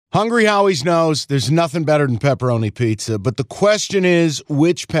Hungry Howie's knows there's nothing better than pepperoni pizza, but the question is,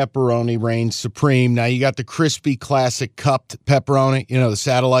 which pepperoni reigns supreme? Now, you got the crispy classic cupped pepperoni, the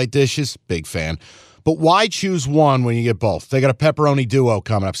satellite dishes, big fan. But why choose one when you get both? They got a pepperoni duo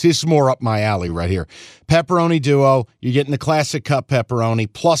coming up. See, this is more up my alley right here. Pepperoni duo, you're getting the classic cup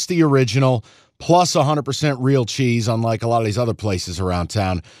pepperoni, plus the original, plus 100% real cheese, unlike a lot of these other places around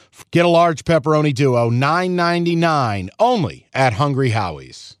town. Get a large pepperoni duo, $9.99, only at Hungry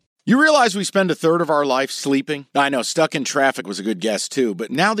Howie's. You realize we spend a third of our life sleeping? I know, stuck in traffic was a good guess too, but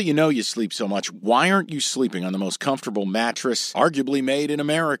now that you know you sleep so much, why aren't you sleeping on the most comfortable mattress arguably made in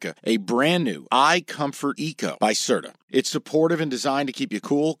America? A brand new iComfort Eco by Serta. It's supportive and designed to keep you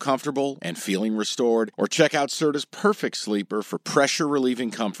cool, comfortable, and feeling restored. Or check out Serta's Perfect Sleeper for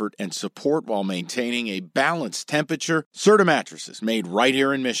pressure-relieving comfort and support while maintaining a balanced temperature. Serta mattresses made right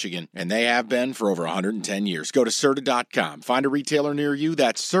here in Michigan, and they have been for over 110 years. Go to Serta.com. Find a retailer near you.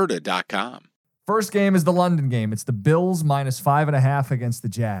 That's Serta.com. First game is the London game. It's the Bills -5.5 against the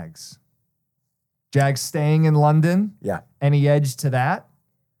Jags. Jags staying in London. Yeah. Any edge to that?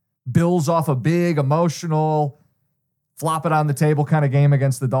 Bills off a big, emotional, flop it on the table kind of game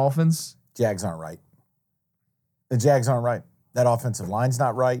against the Dolphins. Jags aren't right. The Jags aren't right. That offensive line's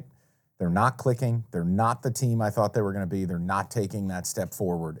not right. They're not clicking. They're not the team I thought they were going to be. They're not taking that step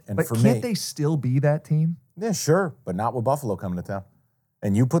forward. And but for can't they still be that team? Yeah, sure, but not with Buffalo coming to town.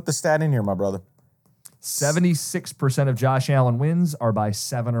 And you put the stat in here, my brother. 76% of Josh Allen wins are by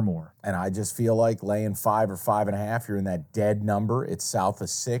 7 or more. And I just feel like laying 5 or 5.5, you're in that dead number. It's south of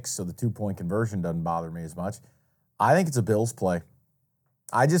 6, so the 2-point conversion doesn't bother me as much. I think it's a Bills play.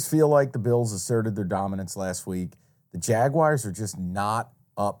 I just feel like the Bills asserted their dominance last week. The Jaguars are just not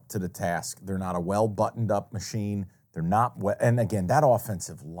up to the task. They're not a well-buttoned-up machine. They're not and again, that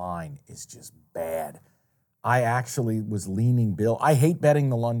offensive line is just bad. I actually was leaning Bill. I hate betting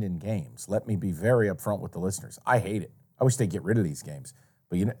the London games. Let me be very upfront with the listeners. I hate it. I wish they'd get rid of these games.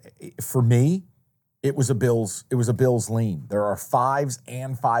 But for me, it was a Bills lean. There are 5s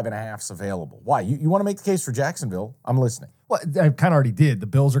and 5.5s available. Why? You want to make the case for Jacksonville? I'm listening. Well, I kind of already did. The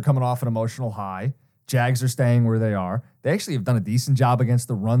Bills are coming off an emotional high. Jags are staying where they are. They actually have done a decent job against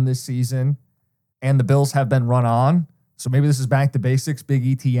the run this season, and the Bills have been run on. So maybe this is back to basics, big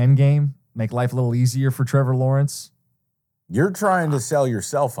ETN game. Make life a little easier for Trevor Lawrence. You're trying to sell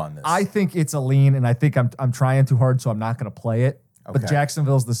yourself on this. I think it's a lean, and I think I'm trying too hard, so I'm not going to play it. Okay. But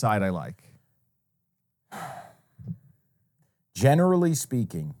Jacksonville's the side I like. Generally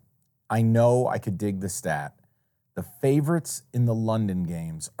speaking, I know I could dig the stat. The favorites in the London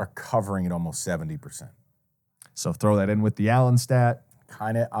games are covering at almost 70%. So throw that in with the Allen stat.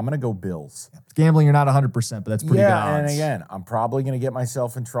 I'm going to go Bills. Gambling, you're not 100%, but that's pretty good odds. Yeah, and again, I'm probably going to get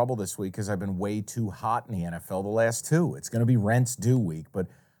myself in trouble this week because I've been way too hot in the NFL the last 2. It's going to be rents due week, but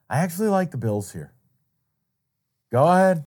I actually like the Bills here. Go ahead.